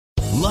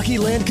Lucky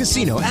Land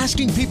Casino,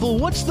 asking people,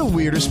 what's the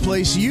weirdest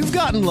place you've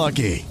gotten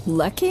lucky?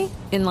 Lucky?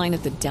 In line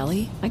at the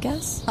deli, I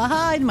guess?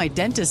 Aha, in my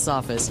dentist's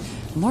office.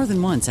 More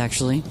than once,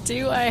 actually.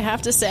 Do I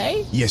have to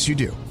say? Yes, you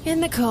do.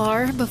 In the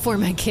car before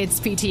my kids'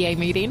 PTA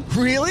meeting.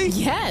 Really?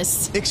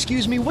 Yes.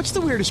 Excuse me, what's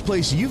the weirdest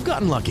place you've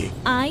gotten lucky?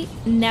 I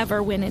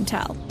never win and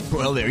tell.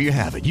 Well, there you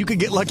have it. You can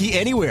get lucky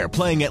anywhere,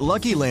 playing at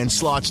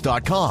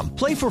LuckyLandSlots.com.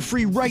 Play for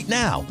free right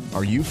now.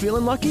 Are you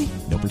feeling lucky?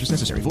 No purchase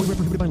necessary. Void where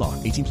prohibited by law.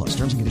 18 plus.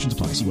 Terms and conditions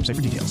apply. See website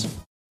for details.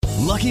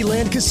 Lucky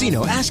Land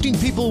Casino, asking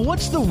people,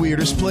 what's the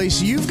weirdest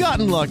place you've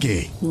gotten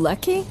lucky?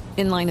 Lucky?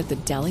 In line at the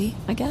deli,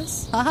 I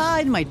guess?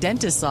 Aha, in my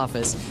dentist's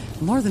office.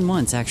 More than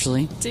once,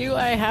 actually. Do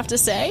I have to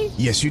say?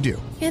 Yes, you do.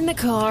 In the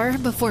car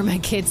before my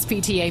kids'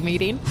 PTA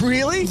meeting.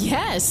 Really?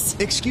 Yes.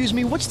 Excuse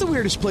me, what's the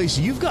weirdest place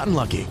you've gotten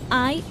lucky?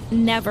 I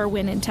never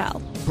win and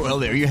tell. Well,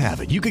 there you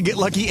have it. You can get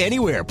lucky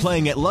anywhere,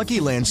 playing at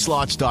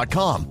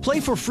LuckyLandSlots.com.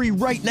 Play for free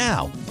right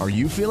now. Are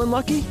you feeling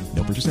lucky?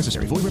 No purchase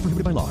necessary. Void where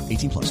prohibited by law.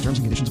 18 plus. Terms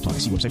and conditions apply.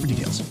 See website for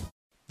details.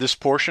 This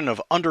portion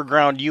of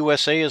Underground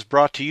USA is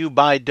brought to you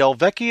by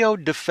Delvecchio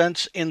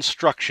Defense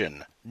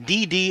Instruction,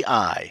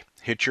 DDI.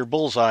 Hit your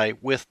bullseye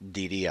with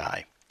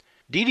DDI.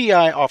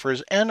 DDI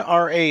offers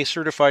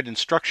NRA-certified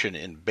instruction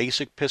in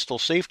basic pistol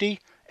safety,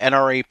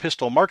 NRA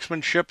pistol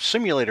marksmanship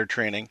simulator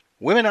training,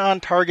 women on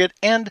target,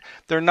 and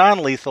their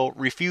non-lethal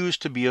Refuse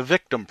to be a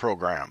Victim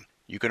program.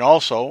 You can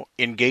also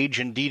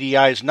engage in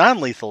DDI's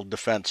non-lethal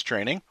defense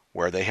training,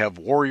 where they have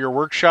warrior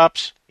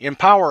workshops,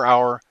 Empower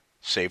Hour,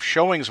 Safe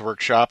Showings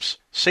workshops,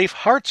 Safe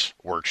Hearts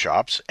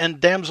workshops,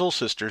 and Damsel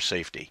Sister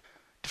Safety.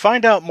 To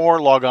find out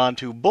more, log on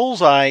to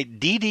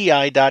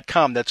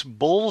bullseyeddi.com. That's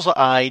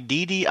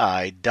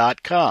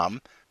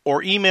bullseyeddi.com,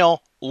 or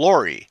email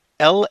Laurie,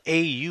 Laurie,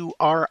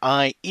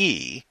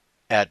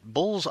 at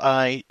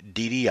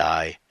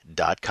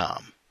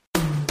bullseyeddi.com.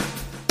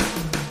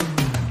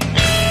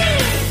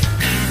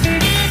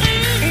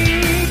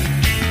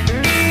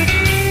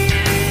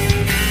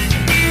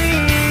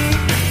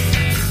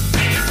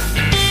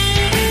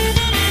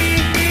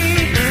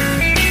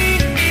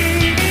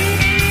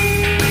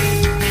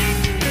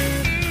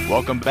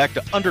 Welcome back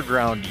to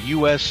Underground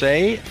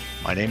USA.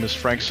 My name is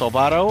Frank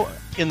Salvato.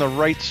 In the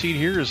right seat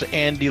here is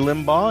Andy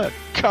Limbaugh, a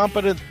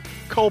competent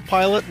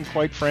co-pilot, and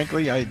quite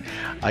frankly, I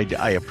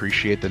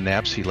appreciate the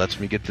naps he lets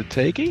me get to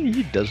take.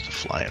 He does the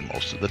flying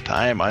most of the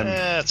time.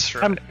 That's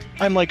right.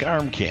 I'm like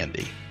arm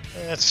candy.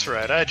 That's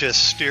right. I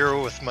just steer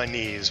with my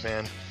knees,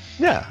 man.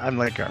 Yeah, I'm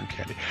like arm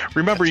candy.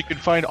 Remember, you can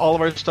find all of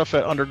our stuff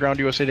at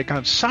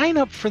undergroundusa.com. Sign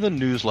up for the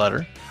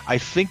newsletter. I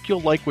think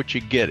you'll like what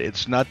you get.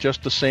 It's not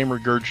just the same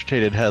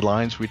regurgitated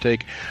headlines. We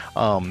take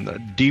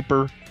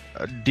deeper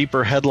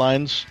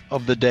headlines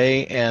of the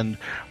day, and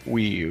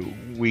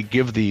we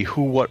give the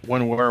who, what,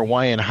 when, where,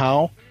 why, and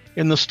how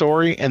in the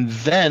story, and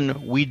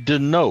then we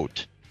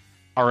denote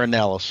our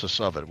analysis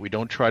of it. We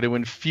don't try to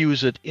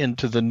infuse it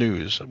into the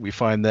news. We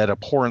find that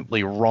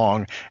abhorrently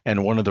wrong,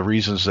 and one of the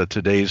reasons that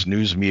today's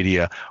news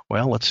media,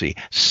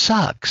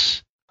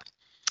 sucks.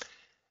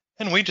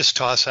 And we just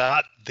toss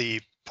out the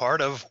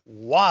part of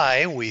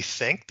why we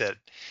think that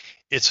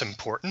it's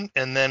important,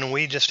 and then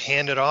we just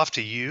hand it off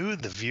to you,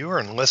 the viewer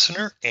and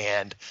listener,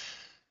 and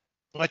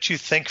let you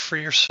think for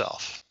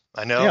yourself.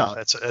 I know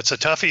it's a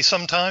toughie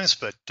sometimes,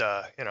 but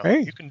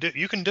hey,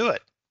 you can do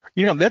it.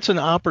 That's an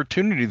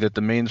opportunity that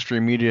the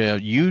mainstream media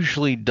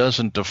usually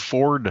doesn't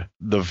afford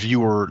the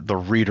viewer, the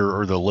reader,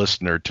 or the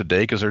listener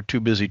today, because they're too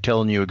busy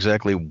telling you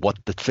exactly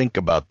what to think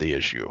about the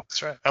issue.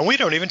 That's right. And we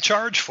don't even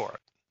charge for it.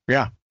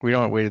 Yeah, we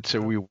don't.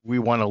 We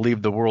want to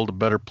leave the world a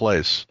better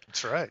place.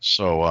 That's right.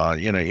 So,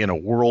 in a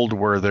world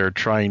where they're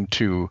trying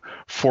to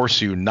force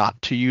you not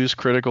to use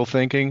critical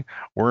thinking,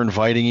 we're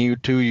inviting you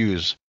to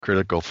use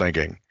critical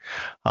thinking.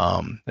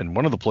 And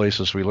one of the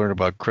places we learn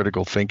about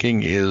critical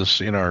thinking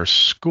is in our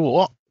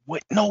school. Oh,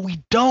 wait, no,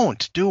 we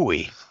don't, do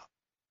we?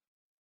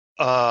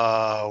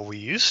 We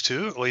used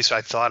to. At least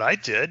I thought I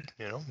did.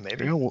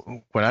 Maybe.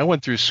 When I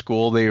went through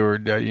school, they were,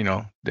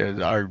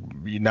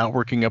 not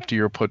working up to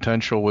your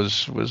potential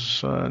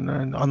was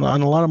on a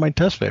lot of my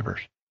test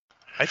papers.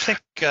 I think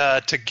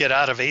to get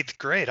out of 8th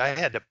grade, I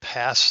had to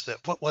pass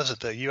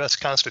the U.S.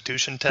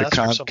 Constitution test?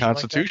 The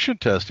Constitution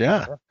test,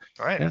 yeah. All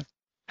right. Yeah.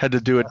 Had to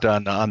do it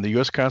on the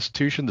U.S.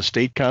 Constitution, the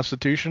state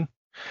Constitution,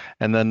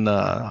 and then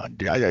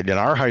in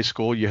our high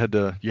school, you had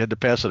to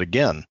pass it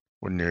again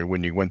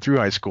when you went through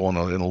high school in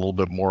a little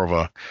bit more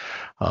of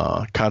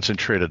a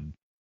concentrated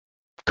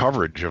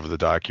coverage of the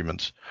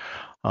documents.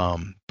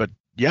 But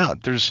yeah,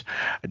 this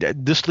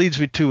leads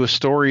me to a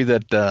story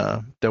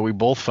that we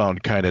both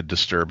found kind of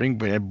disturbing,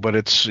 but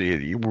it's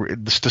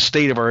the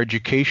state of our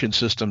education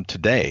system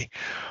today.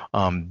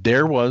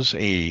 There was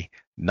a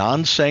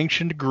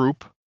non-sanctioned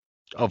group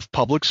of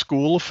public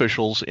school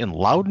officials in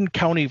Loudoun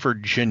County,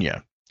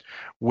 Virginia,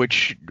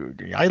 which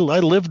I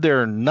lived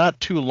there not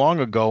too long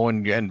ago,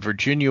 and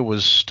Virginia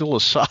was still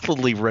a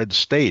solidly red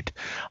state.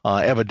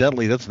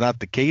 Evidently, that's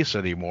not the case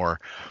anymore.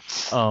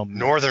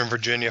 Northern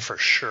Virginia for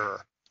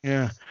sure.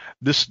 Yeah.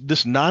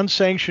 this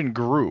non-sanctioned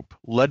group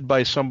led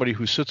by somebody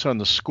who sits on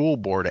the school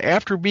board,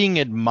 after being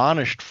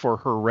admonished for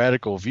her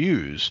radical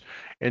views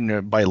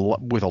and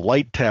with a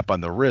light tap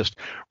on the wrist,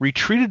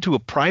 retreated to a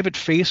private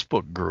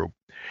Facebook group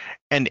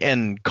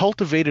and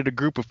cultivated a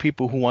group of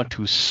people who want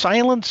to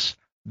silence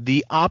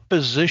the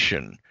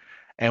opposition.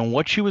 And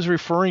what she was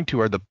referring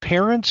to are the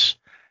parents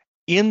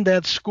in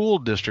that school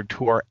district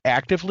who are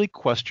actively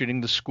questioning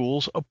the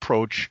school's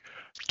approach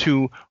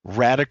to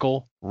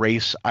radical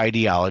race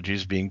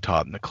ideologies being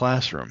taught in the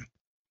classroom.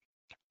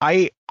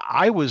 I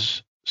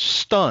was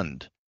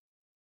stunned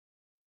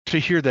to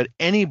hear that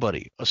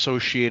anybody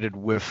associated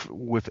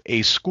with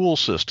a school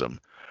system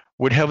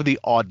would have the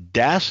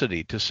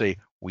audacity to say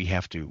we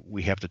have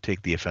to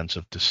take the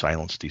offensive to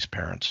silence these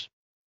parents.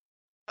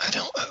 I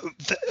don't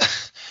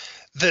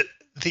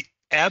the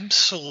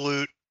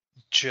absolute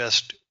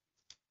just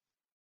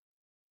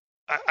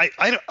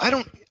I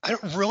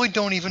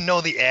don't even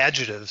know the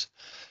adjectives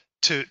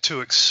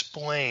to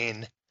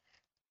explain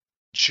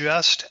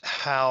just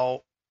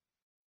how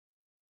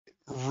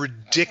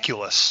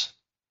ridiculous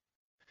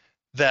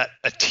that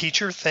a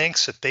teacher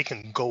thinks that they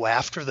can go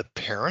after the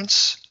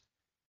parents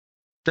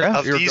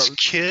of these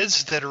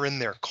kids that are in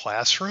their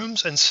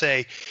classrooms and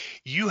say,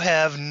 you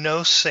have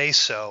no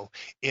say-so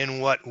in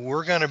what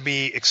we're going to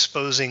be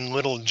exposing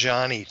little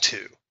Johnny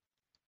to.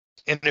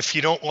 And if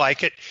you don't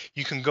like it,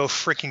 you can go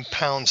freaking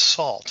pound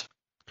salt.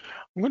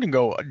 I'm going to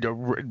go.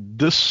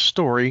 This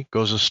story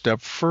goes a step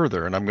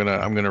further, and I'm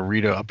going to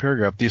read a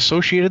paragraph. The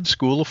Associated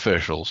School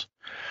officials,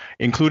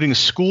 including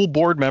school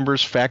board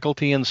members,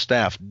 faculty, and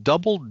staff,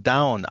 doubled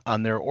down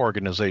on their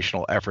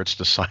organizational efforts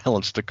to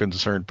silence the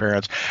concerned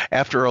parents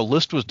after a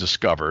list was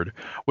discovered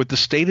with the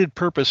stated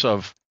purpose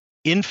of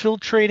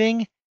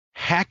infiltrating,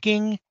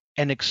 hacking,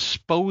 and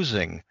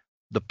exposing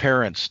the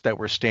parents that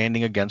were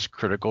standing against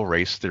critical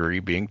race theory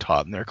being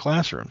taught in their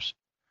classrooms.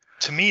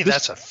 To me,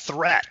 that's a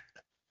threat.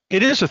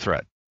 It is a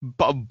threat,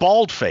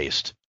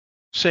 bald-faced,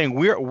 saying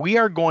we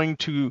are going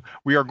to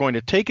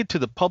take it to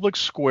the public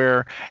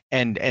square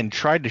and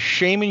try to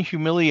shame and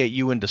humiliate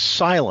you into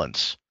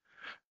silence,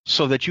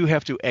 so that you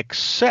have to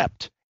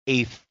accept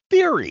a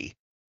theory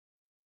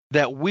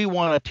that we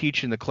want to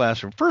teach in the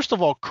classroom. First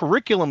of all,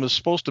 curriculum is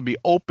supposed to be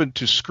open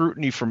to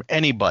scrutiny from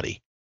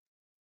anybody.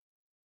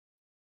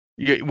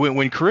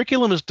 When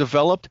curriculum is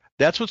developed,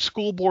 that's what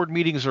school board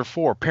meetings are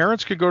for.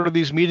 Parents could go to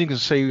these meetings and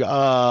say,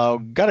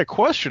 got a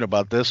question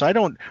about this. I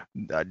don't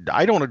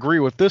agree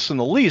with this in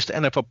the least.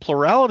 And if a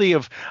plurality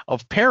of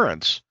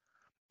parents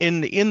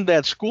in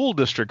that school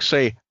district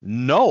say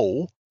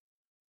no,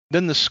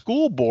 then the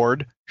school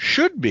board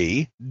should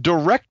be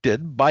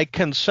directed by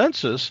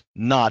consensus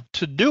not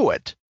to do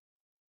it.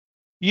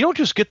 You don't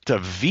just get to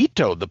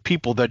veto the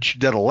people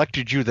that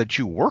elected you that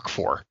you work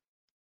for.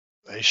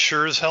 They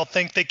sure as hell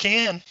think they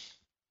can.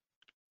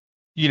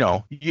 You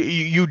know,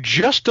 you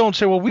just don't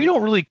say, well, we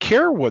don't really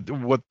care what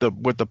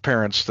the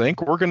parents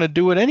think. We're going to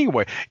do it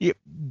anyway.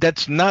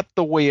 That's not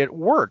the way it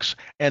works.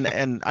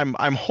 And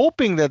I'm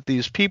hoping that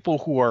these people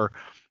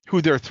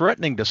who they're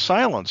threatening to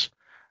silence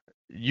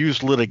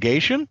use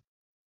litigation,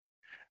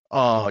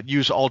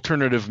 use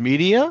alternative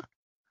media,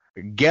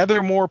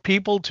 gather more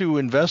people to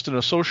invest in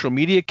a social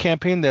media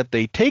campaign that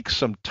they take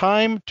some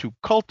time to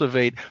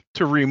cultivate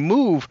to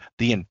remove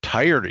the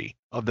entirety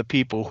of the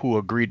people who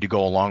agreed to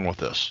go along with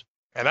this.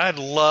 And I'd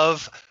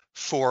love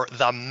for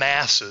the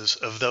masses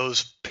of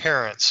those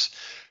parents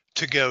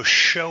to go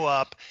show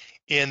up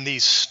in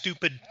these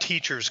stupid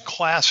teachers'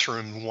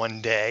 classroom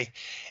one day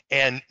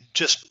and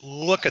just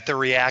look at the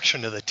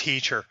reaction of the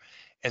teacher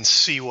and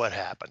see what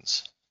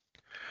happens.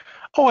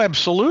 Oh,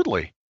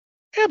 absolutely.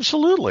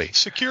 Absolutely.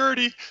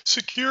 Security,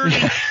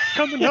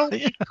 come and help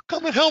me.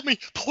 Come and help me.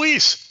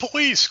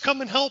 Please,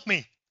 come and help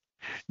me.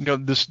 You know,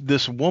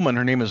 this woman,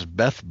 her name is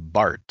Beth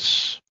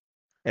Bartz,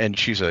 and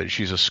she's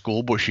a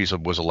school board.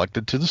 Was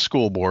elected to the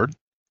school board,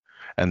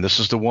 and this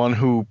is the one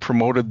who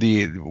promoted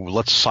the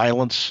let's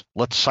silence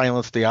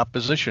the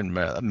opposition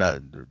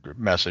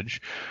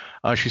message.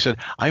 She said,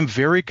 "I'm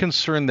very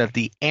concerned that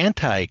the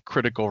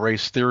anti-critical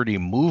race theory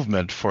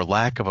movement, for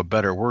lack of a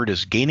better word,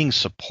 is gaining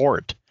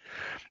support.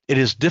 It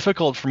is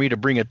difficult for me to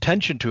bring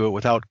attention to it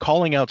without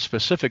calling out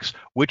specifics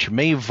which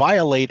may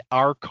violate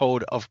our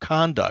code of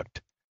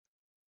conduct."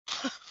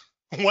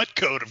 What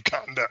code of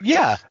conduct?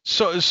 Yeah.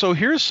 So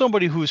here's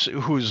somebody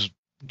whose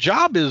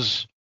job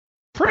is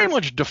pretty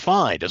much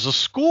defined. As a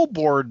school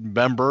board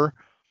member,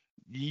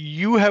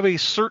 you have a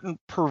certain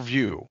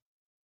purview.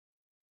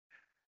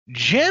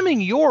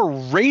 Jamming your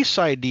race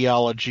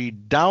ideology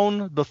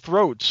down the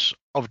throats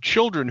of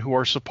children who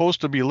are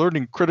supposed to be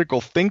learning critical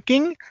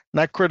thinking,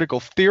 not critical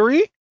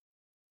theory,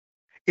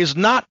 is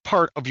not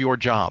part of your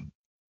job.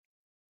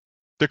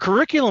 The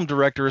curriculum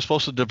director is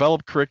supposed to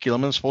develop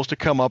curriculum and is supposed to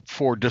come up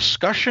for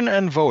discussion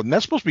and vote, and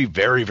that's supposed to be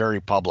very, very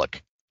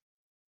public.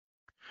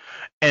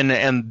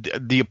 And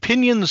the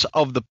opinions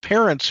of the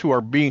parents who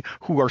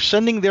are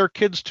sending their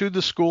kids to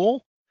the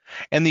school,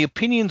 and the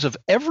opinions of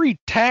every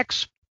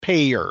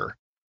taxpayer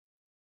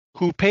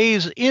who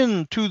pays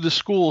into the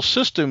school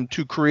system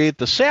to create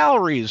the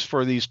salaries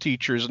for these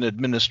teachers and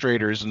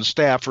administrators and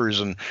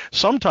staffers and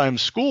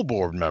sometimes school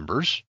board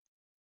members,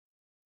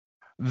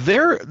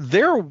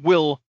 their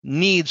will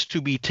needs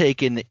to be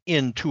taken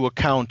into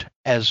account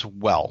as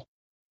well.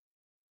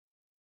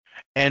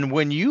 And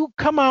when you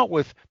come out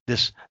with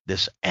this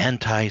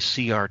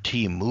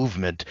anti-CRT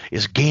movement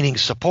is gaining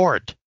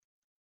support,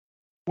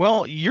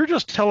 well, you're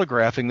just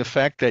telegraphing the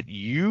fact that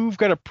you've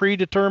got a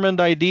predetermined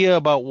idea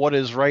about what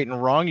is right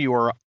and wrong. You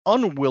are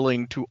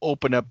unwilling to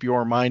open up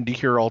your mind to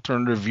hear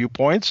alternative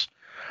viewpoints.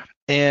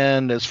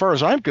 And as far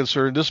as I'm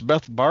concerned, this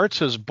Beth Bartz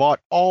has bought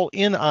all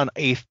in on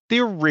a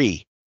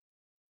theory.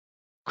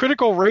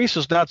 Critical race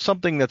is not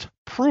something that's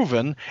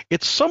proven.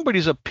 It's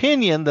somebody's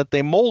opinion that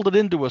they molded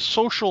into a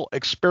social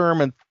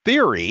experiment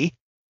theory.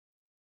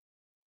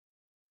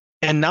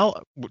 And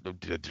now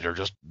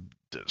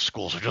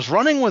schools are just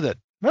running with it.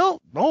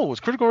 Well, no,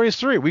 it's critical race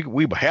theory.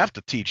 We have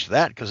to teach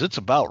that because it's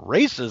about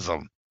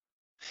racism.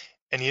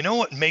 And you know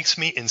what makes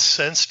me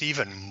incensed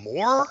even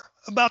more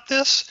about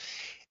this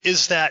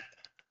is that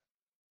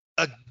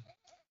a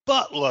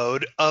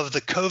buttload of the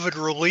COVID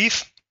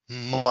relief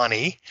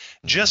money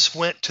just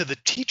went to the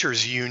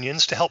teachers'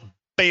 unions to help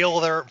bail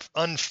their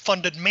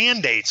unfunded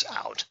mandates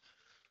out.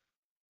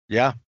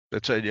 Yeah,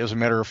 as a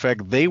matter of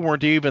fact, they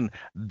weren't even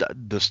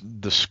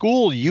the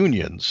school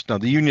unions. Now,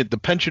 the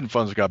pension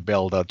funds got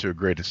bailed out to a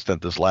great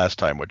extent this last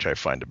time, which I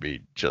find to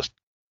be just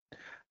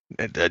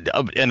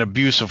an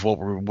abuse of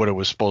what it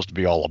was supposed to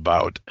be all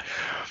about.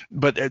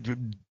 But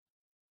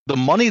the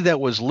money that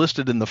was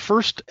listed in the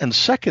first and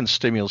second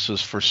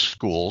stimuluses for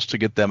schools to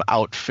get them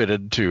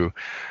outfitted to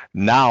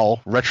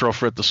now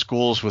retrofit the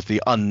schools with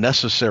the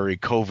unnecessary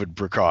COVID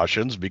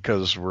precautions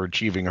because we're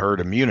achieving herd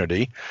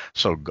immunity.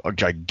 So a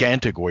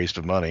gigantic waste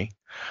of money.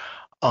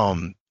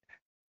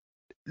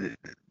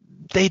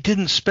 They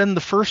didn't spend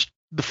the first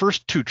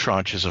two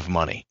tranches of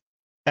money.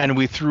 And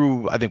we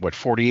threw, I think,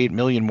 48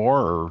 million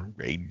more or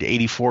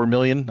 84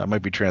 million. I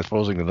might be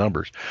transposing the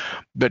numbers,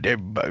 but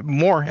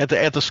more at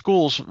the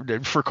schools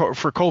for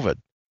COVID.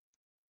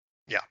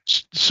 Yeah.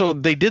 So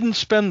they didn't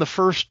spend the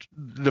first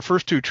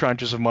two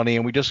tranches of money,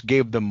 and we just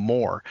gave them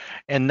more.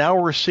 And now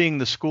we're seeing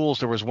the schools.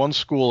 There was one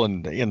school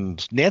in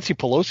Nancy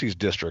Pelosi's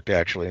district,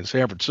 actually, in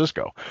San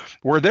Francisco,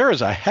 where there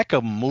is a heck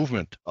of a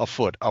movement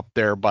afoot up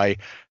there by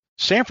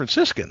San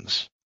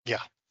Franciscans.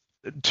 Yeah.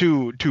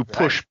 To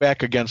push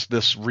back against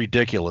this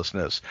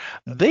ridiculousness.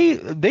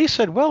 They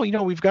said, well,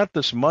 we've got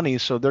this money,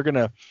 so they're going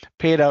to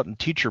pay it out in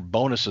teacher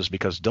bonuses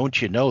because don't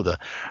you know the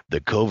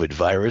COVID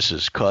virus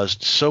has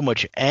caused so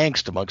much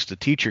angst amongst the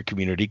teacher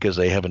community because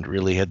they haven't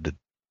really had to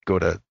go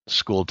to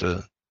school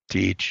to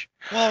teach.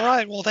 Well,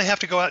 right. Well, they have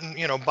to go out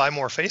and, buy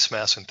more face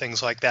masks and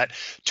things like that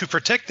to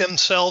protect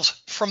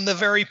themselves from the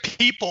very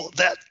people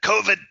that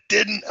COVID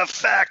didn't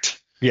affect.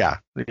 Yeah,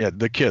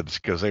 the kids,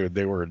 because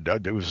they were,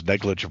 it was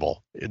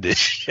negligible in the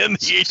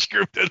age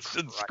group that's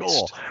in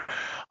school.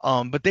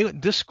 But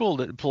this school,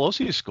 the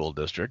Pelosi school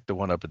district, the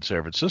one up in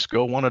San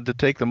Francisco, wanted to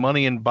take the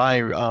money and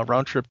buy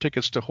round trip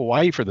tickets to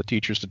Hawaii for the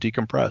teachers to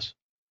decompress.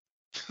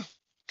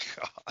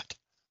 God.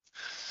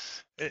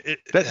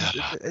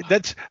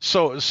 That's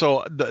so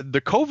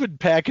the COVID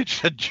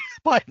package that Joe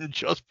Biden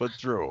just put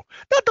through,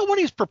 not the one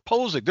he's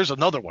proposing. There's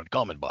another one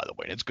coming, by the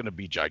way. It's going to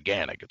be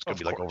gigantic. It's going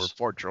to be like over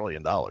 $4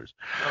 trillion. Right.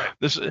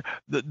 This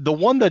the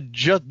one that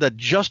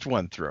just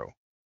went through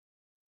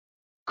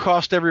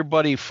cost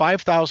everybody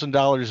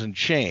 $5,000 in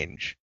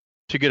change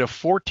to get a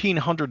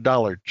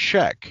 $1,400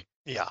 check.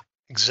 Yeah.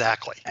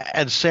 Exactly.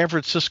 And San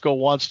Francisco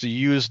wants to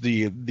use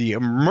the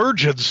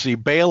emergency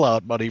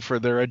bailout money for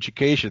their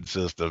education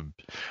system.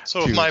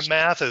 So if my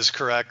math is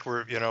correct,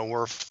 we're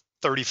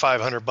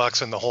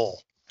 $3,500 in the hole.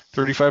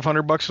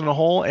 $3,500 in the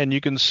hole, and you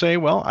can say,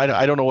 well,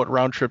 I don't know what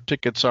round trip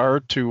tickets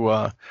are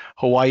to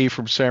Hawaii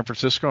from San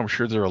Francisco. I'm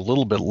sure they're a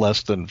little bit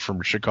less than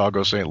from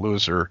Chicago, St.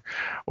 Louis,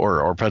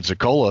 or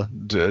Pensacola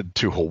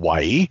to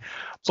Hawaii.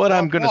 But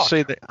I'm going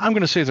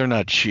to say they're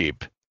not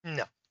cheap.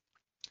 No.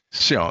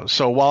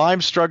 So while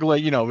I'm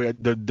struggling,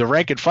 the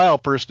rank and file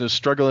person is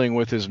struggling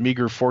with his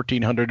meager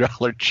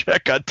 $1,400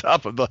 check on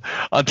top of the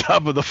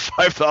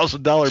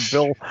 $5,000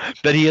 bill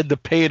that he had to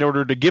pay in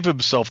order to give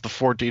himself the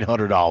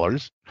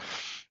 $1,400.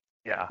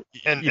 Yeah,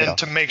 and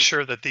to make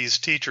sure that these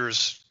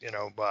teachers,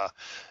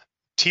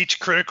 teach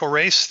critical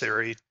race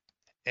theory,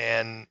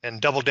 and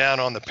double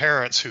down on the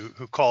parents who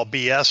call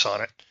BS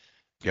on it.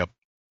 Yep.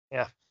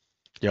 Yeah.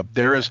 Yep,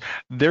 there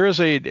is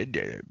a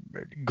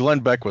Glenn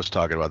Beck was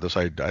talking about this.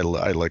 I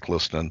like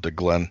listening to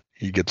Glenn.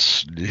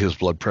 His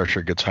blood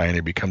pressure gets high and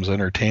he becomes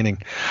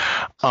entertaining.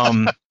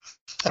 Well,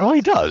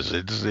 he does.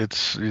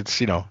 It's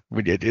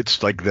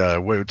like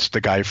it's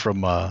the guy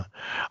from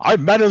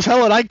I'm mad as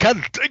hell and I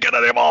can't take it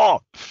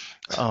anymore.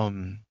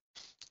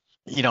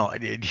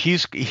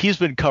 He's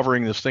been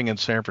covering this thing in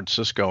San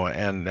Francisco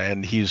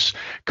and he's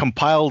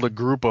compiled a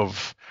group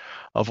of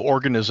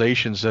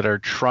organizations that are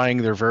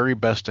trying their very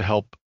best to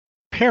help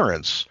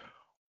parents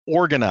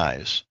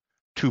organize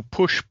to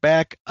push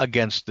back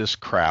against this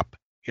crap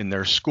in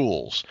their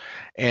schools.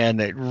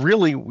 And it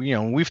really,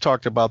 we've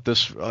talked about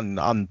this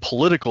on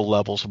political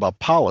levels about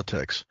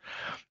politics,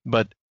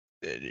 but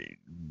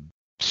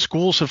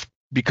schools have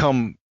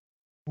become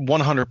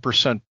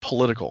 100%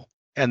 political,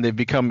 and they've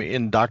become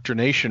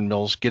indoctrination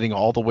mills getting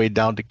all the way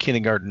down to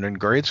kindergarten and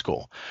grade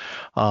school.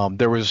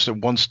 There was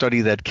one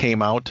study that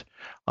came out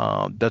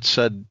that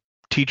said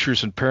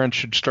teachers and parents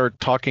should start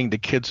talking to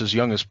kids as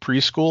young as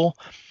preschool,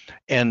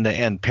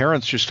 and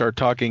parents should start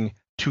talking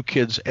to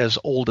kids as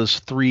old as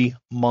 3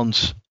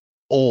 months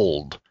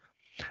old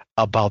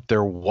about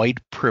their white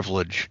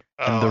privilege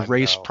and the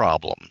race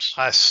problems.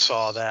 I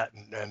saw that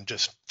and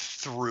just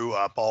threw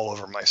up all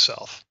over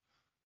myself.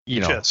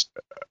 Just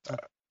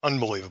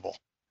unbelievable.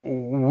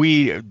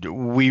 We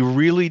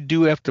really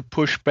do have to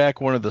push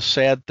back. One of the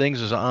sad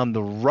things is on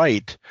the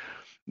right,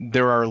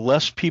 there are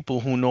less people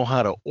who know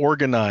how to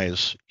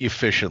organize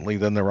efficiently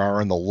than there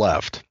are on the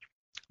left.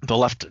 The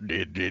left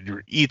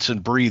it eats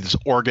and breathes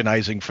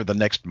organizing for the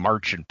next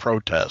march and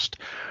protest.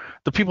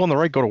 The people on the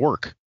right go to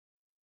work.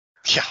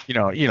 Yeah.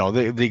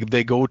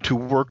 They go to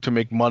work to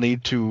make money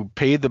to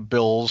pay the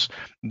bills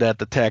that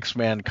the tax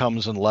man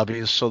comes and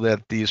levies so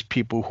that these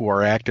people who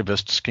are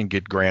activists can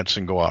get grants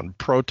and go out and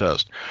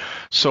protest.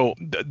 So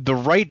the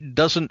right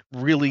doesn't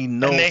really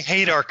know. And they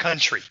hate our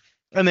country.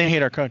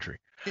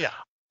 Yeah.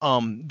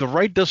 The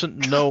right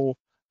doesn't know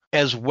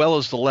as well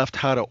as the left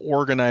how to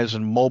organize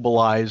and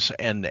mobilize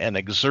and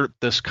exert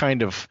this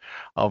kind of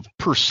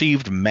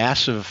perceived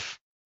massive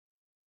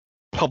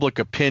public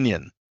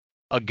opinion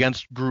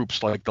against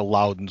groups like the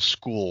Loudoun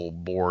School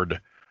Board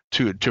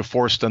to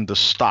force them to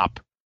stop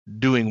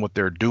doing what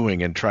they're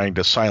doing and trying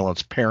to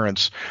silence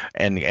parents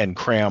and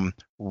cram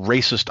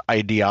racist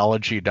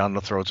ideology down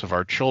the throats of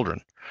our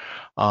children.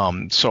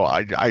 So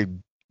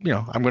I'm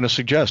going to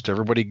suggest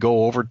everybody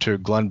go over to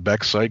Glenn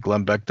Beck's site,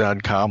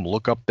 glennbeck.com,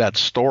 look up that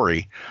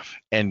story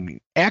and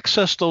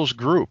access those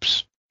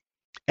groups.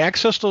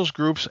 Access those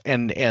groups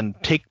and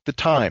take the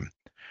time.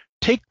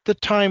 Take the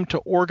time to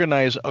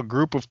organize a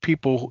group of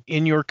people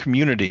in your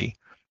community,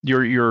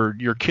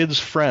 your kids'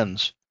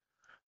 friends,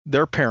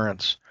 their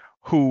parents,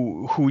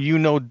 who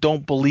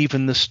don't believe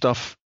in this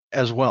stuff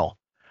as well,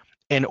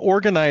 and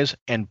organize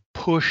and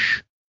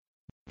push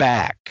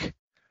back,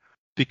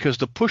 because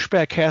the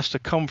pushback has to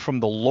come from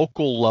the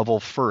local level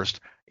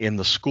first, in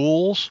the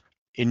schools,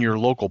 in your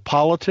local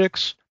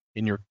politics,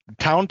 in your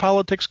town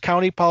politics,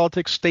 county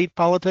politics, state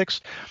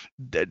politics.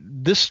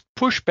 This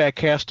pushback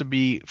has to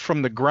be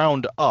from the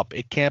ground up.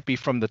 It can't be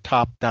from the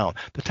top down.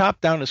 The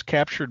top down is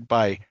captured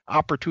by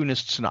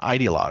opportunists and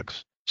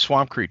ideologues,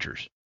 swamp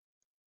creatures.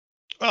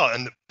 Well,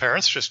 and the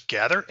parents just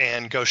gather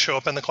and go show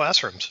up in the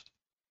classrooms.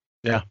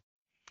 Yeah.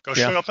 Go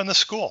show up in the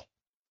school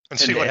and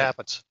see what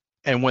happens.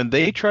 And when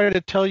they try to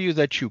tell you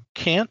that you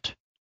can't,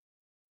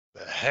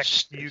 the heck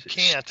you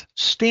can't.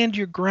 Stand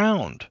your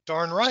ground.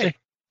 Darn right.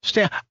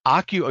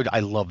 I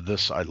love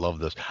this.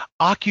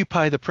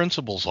 Occupy the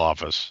principal's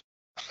office.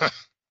 But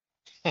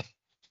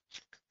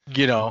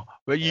you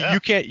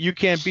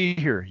can't be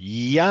here.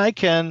 Yeah, I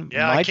can.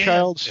 Yeah, my I can.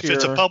 Child's if here.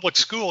 It's a public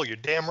school, you're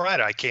damn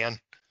right I can.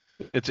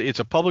 It's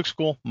a public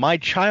school. My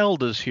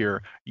child is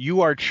here.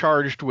 You are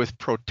charged with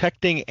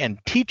protecting and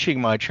teaching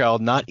my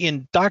child, not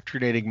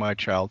indoctrinating my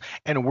child.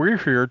 And we're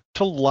here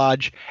to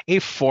lodge a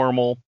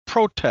formal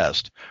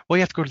protest. Well,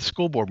 you have to go to the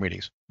school board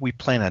meetings. We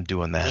plan on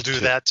doing that. We'll do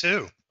that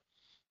too.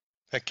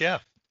 Heck yeah.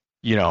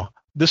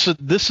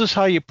 This is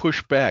how you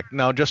push back.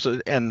 Now, just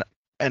an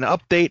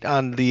update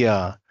on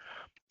the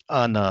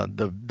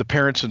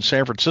parents in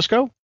San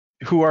Francisco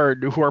who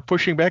are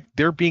pushing back.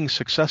 They're being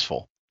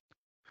successful.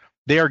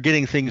 They are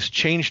getting things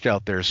changed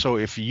out there. So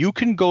if you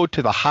can go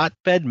to the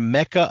hotbed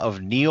mecca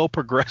of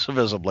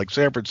neo-progressivism like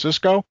San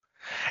Francisco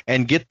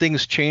and get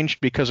things changed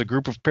because a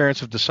group of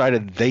parents have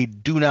decided they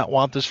do not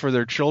want this for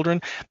their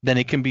children, then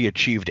it can be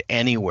achieved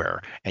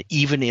anywhere,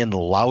 even in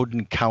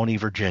Loudoun County,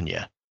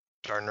 Virginia.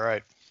 Darn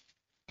right.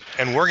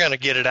 And we're going to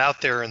get it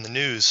out there in the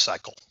news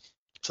cycle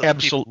so that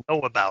people know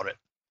about it.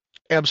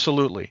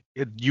 Absolutely.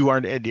 You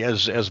aren't,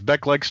 as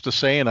Beck likes to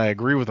say, and I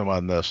agree with him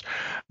on this,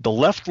 the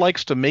left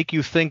likes to make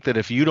you think that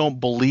if you don't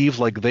believe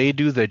like they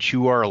do, that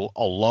you are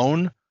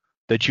alone,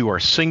 that you are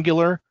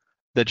singular,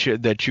 that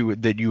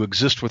you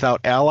exist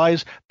without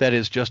allies. That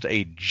is just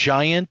a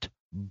giant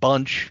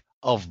bunch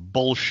of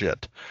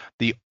bullshit.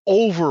 The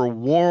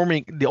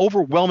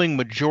overwhelming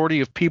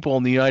majority of people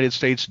in the United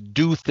States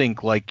do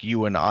think like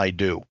you and I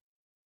do.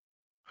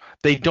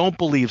 They don't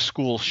believe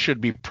schools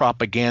should be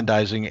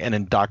propagandizing and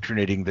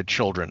indoctrinating the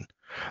children.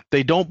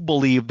 They don't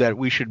believe that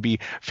we should be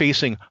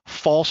facing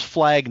false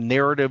flag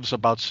narratives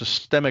about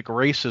systemic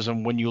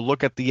racism when you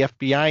look at the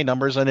FBI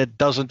numbers and it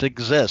doesn't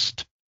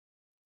exist.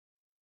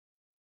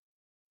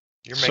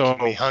 You're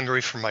making me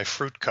hungry for my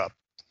fruit cup.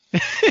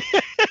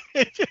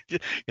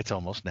 It's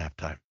almost nap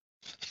time.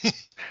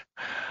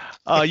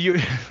 Check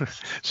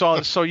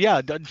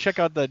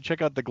out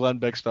the Glenn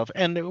Beck stuff,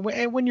 and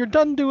when you're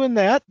done doing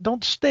that,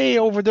 don't stay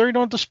over there. You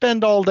don't have to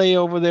spend all day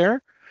over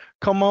there.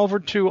 Come over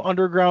to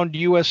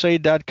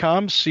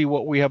undergroundusa.com, see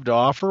what we have to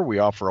offer. We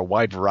offer a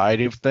wide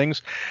variety of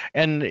things,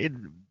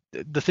 and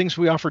the things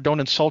we offer don't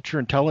insult your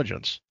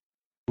intelligence.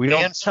 We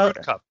don't. And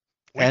fruit cup.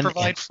 We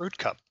provide fruit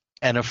cup.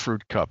 And a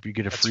fruit cup. You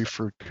get a free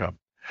fruit cup.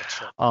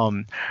 That's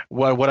right.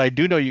 What I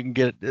do know you can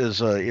get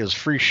is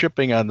free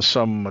shipping on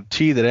some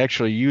tea that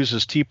actually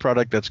uses tea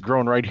product that's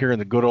grown right here in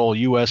the good old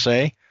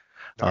USA.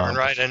 Darn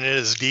right, and it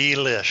is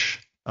delish.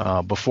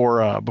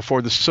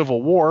 Before the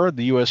Civil War,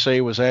 the USA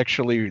was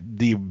actually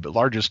the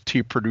largest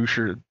tea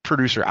producer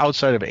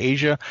outside of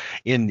Asia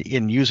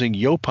in using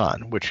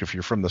Yaupon, which if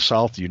you're from the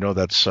South, you know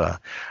that's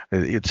isn't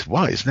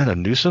that a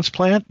nuisance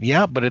plant?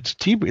 Yeah, but it's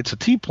a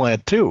tea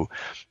plant too.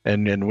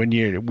 And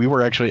we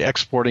were actually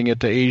exporting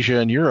it to Asia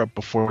and Europe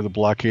before the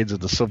blockades of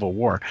the Civil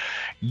War.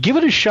 Give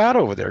it a shot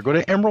over there. Go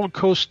to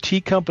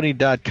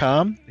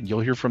EmeraldCoastTeaCompany.com, and you'll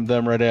hear from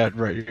them right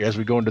as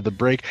we go into the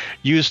break.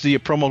 Use the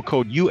promo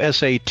code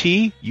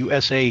USAT,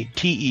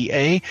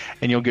 USATEA,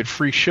 and you'll get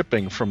free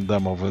shipping from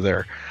them over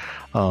there.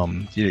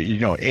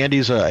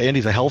 Andy's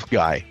a health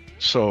guy.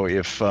 So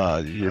if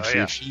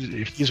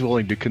he's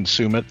willing to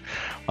consume it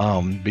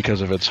because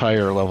of its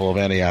higher level of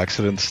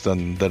antioxidants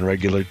than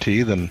regular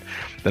tea, then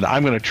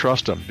I'm going to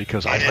trust him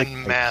because I like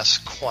mass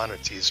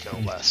quantities, no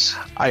less.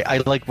 I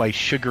like my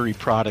sugary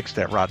products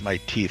that rot my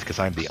teeth because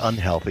I'm the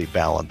unhealthy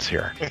balance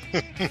here.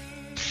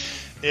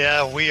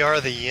 Yeah, we are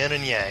the yin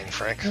and yang,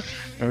 Frank.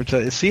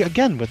 See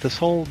again with this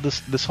whole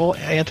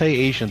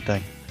anti-Asian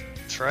thing.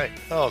 That's right.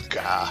 Oh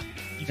God.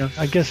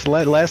 I guess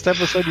last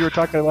episode you were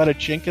talking about a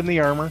chink in the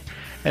armor.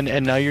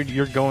 And now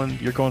you're going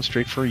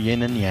straight for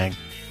yin and yang.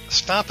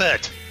 Stop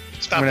it!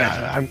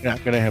 I'm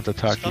not going to have to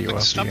talk to you.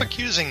 Stop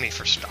accusing me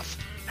for stuff.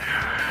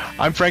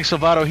 I'm Frank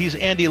Salvato. He's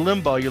Andy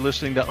Limbaugh. You're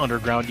listening to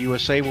Underground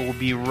USA. We'll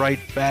be right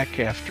back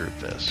after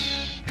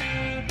this.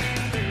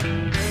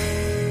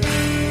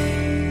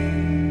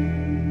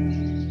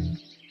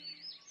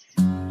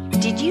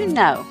 Did you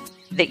know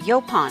that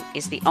Yaupon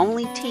is the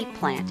only tea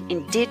plant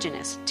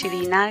indigenous to the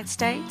United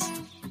States?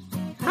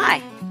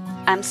 Hi,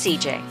 I'm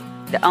CJ,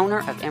 the owner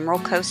of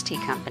Emerald Coast Tea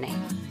Company.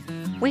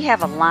 We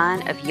have a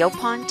line of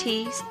Yaupon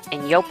teas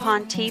and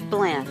Yaupon tea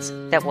blends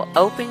that will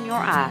open your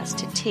eyes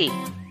to tea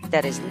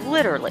that is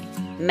literally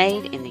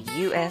made in the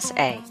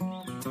USA.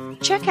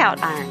 Check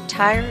out our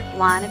entire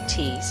line of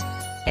teas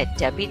at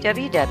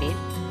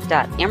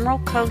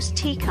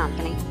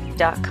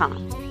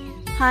www.emeraldcoastteacompany.com.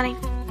 Honey,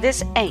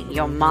 this ain't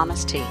your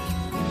mama's tea.